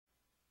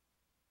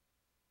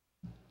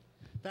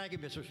Thank you,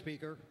 Mr.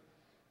 Speaker.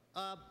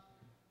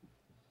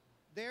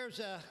 There's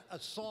a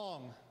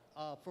song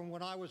from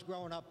when I was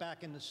growing up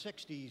back in the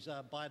 60s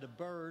by the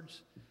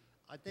Byrds.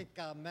 I think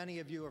many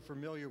of you are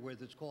familiar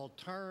with it. It's called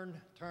Turn,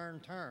 Turn,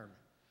 Turn.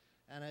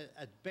 And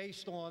it's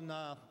based on,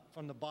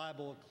 from the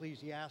Bible,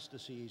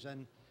 Ecclesiastes.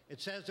 And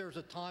it says there's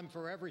a time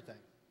for everything.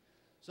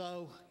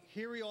 So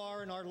here we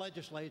are in our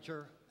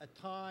legislature, a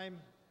time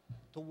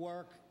to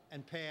work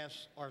and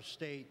pass our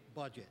state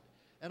budget.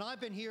 And I've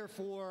been here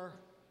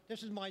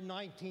this is my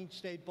 19th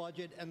state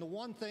budget, and the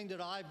one thing that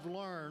I've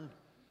learned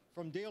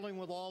from dealing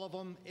with all of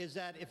them is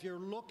that if you're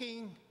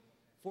looking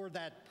for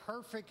that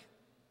perfect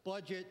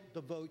budget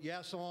to vote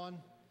yes on,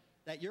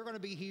 that you're going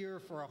to be here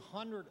for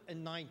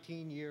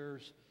 119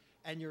 years,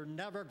 and you're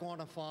never going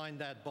to find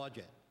that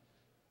budget.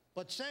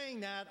 But saying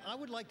that, I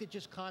would like to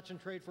just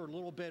concentrate for a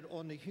little bit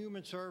on the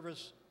human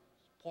service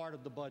part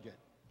of the budget.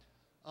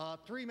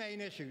 Three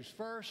main issues.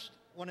 First,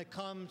 when it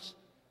comes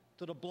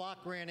to the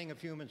block granting of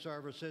human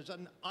services,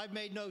 and I've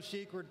made no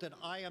secret that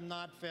I am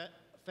not a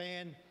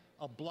fan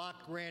of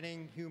block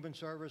granting human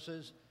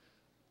services.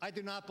 I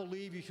do not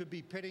believe you should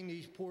be pitting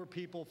these poor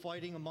people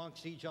fighting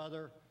amongst each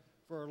other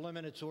for a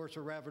limited source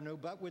of revenue.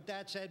 But with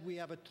that said, we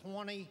have a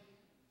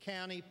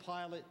 20-county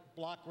pilot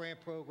block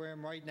grant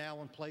program right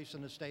now in place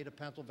in the state of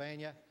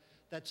Pennsylvania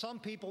that some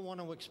people want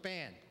to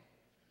expand.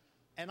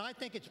 And I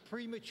think it's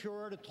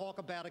premature to talk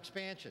about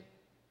expansion.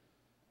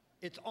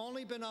 It's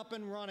only been up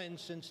and running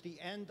since the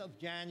end of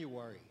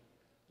January.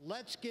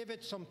 Let's give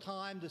it some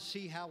time to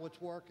see how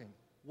it's working.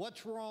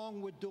 What's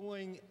wrong with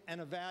doing an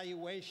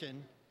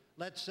evaluation,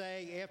 let's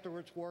say after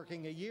it's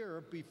working a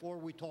year, before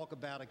we talk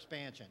about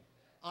expansion?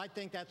 I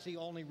think that's the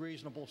only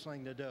reasonable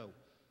thing to do.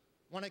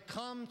 When it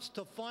comes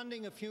to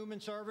funding of human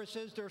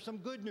services, there's some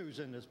good news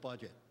in this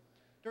budget.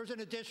 There's an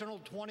additional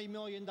 $20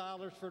 million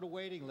for the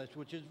waiting list,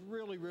 which is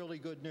really, really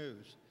good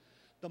news.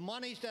 The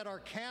monies that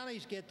our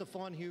counties get to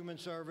fund human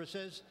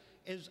services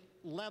is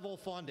level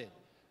funded.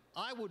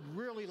 I would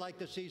really like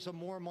to see some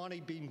more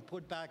money being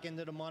put back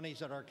into the monies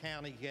that our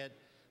county get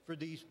for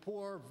these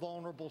poor,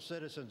 vulnerable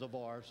citizens of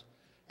ours.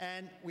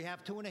 And we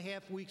have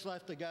 2.5 weeks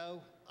left to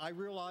go. I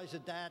realize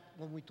that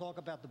when we talk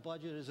about the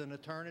budget, is an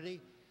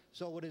eternity.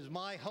 So it is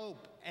my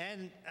hope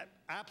and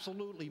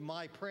absolutely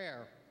my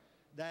prayer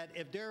that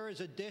if there is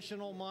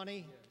additional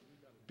money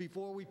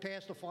before we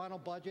pass the final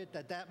budget,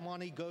 that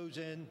money goes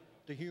in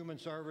to human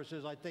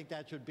services. I think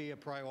that should be a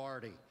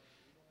priority.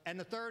 And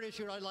the third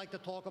issue I'd like to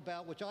talk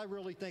about, which I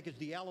really think is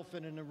the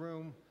elephant in the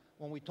room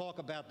when we talk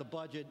about the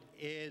budget,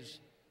 is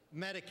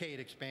Medicaid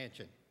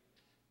expansion.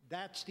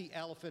 That's the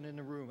elephant in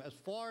the room. As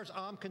far as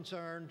I'm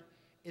concerned,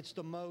 it's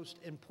the most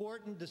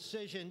important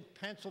decision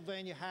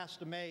Pennsylvania has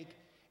to make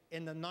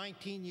in the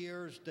 19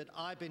 years that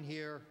I've been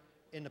here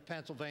in the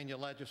Pennsylvania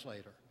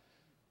legislature.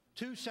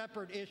 Two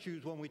separate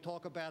issues when we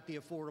talk about the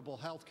Affordable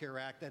Health Care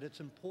Act that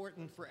it's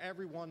important for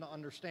everyone to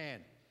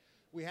understand.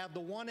 We have the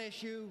one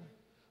issue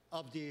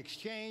of the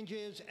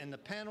exchanges and the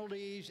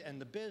penalties and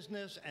the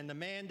business and the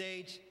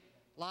mandates.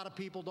 A lot of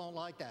people don't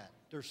like that.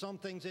 There's some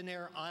things in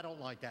there I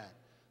don't like that.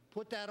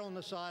 Put that on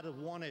the side of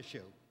one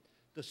issue.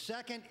 The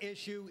second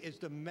issue is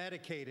the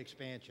Medicaid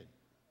expansion.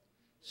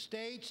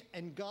 States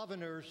and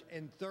governors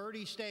in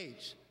 30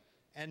 states,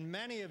 and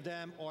many of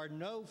them are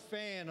no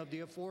fan of the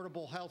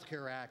Affordable Health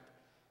Care Act,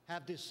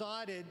 have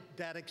decided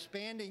that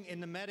expanding in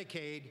the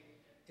Medicaid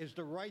is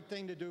the right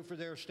thing to do for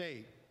their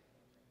state.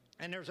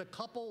 And there's a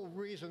couple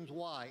reasons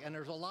why, and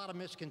there's a lot of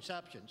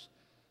misconceptions.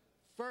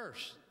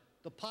 First,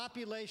 the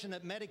population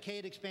that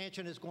Medicaid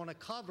expansion is going to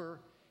cover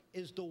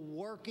is the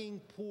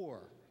working poor.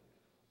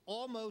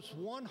 Almost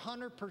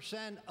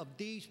 100% of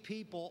these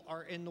people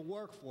are in the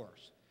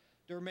workforce.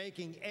 They're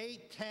making $8,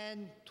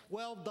 $10,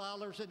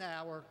 $12 an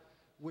hour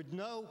with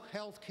no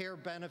health care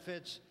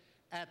benefits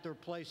at their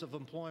place of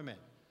employment.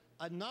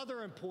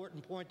 Another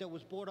important point that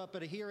was brought up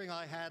at a hearing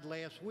I had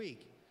last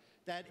week,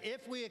 that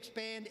if we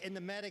expand in the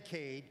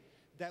Medicaid,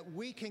 that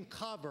we can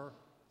cover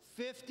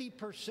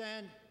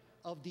 50%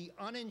 of the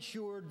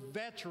uninsured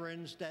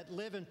veterans that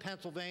live in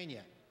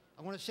Pennsylvania.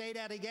 I want to say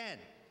that again.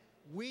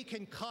 We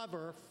can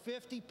cover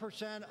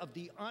 50% of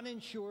the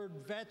uninsured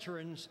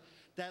veterans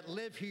that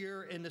live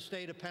here in the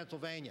state of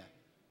Pennsylvania.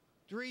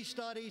 3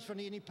 studies from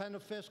the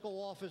Independent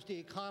Fiscal Office, the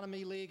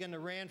Economy League, and the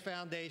RAND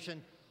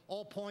Foundation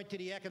all point to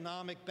the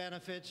economic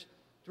benefits.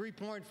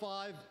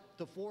 $3.5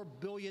 to $4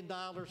 billion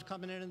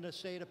coming in the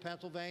state of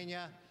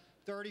Pennsylvania,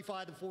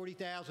 35,000 to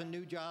 40,000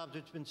 new jobs.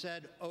 It's been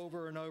said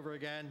over and over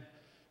again.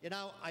 You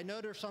know, I know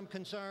there's some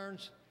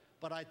concerns,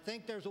 but I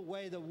think there's a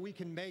way that we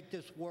can make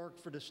this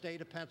work for the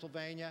state of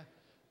Pennsylvania.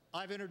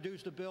 I've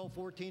introduced a bill,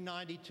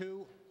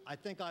 1492. I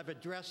think I've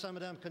addressed some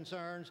of them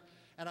concerns,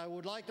 and I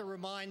would like to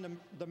remind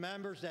the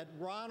members that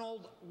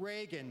Ronald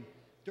Reagan,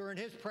 during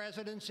his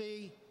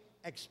presidency,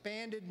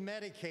 expanded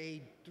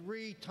Medicaid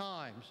 3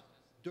 times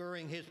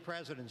during his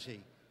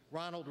presidency,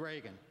 Ronald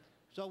Reagan.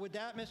 So with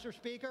that, Mr.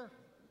 Speaker,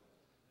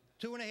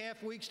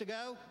 2.5 weeks to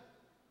go.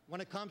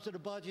 When it comes to the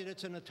budget,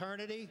 it's an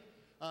eternity.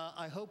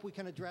 I hope we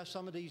can address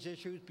some of these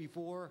issues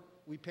before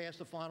we pass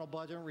the final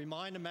budget and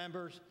remind the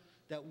members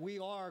that we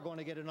are going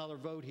to get another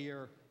vote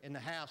here in the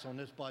House on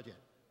this budget.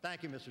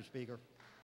 Thank you, Mr. Speaker.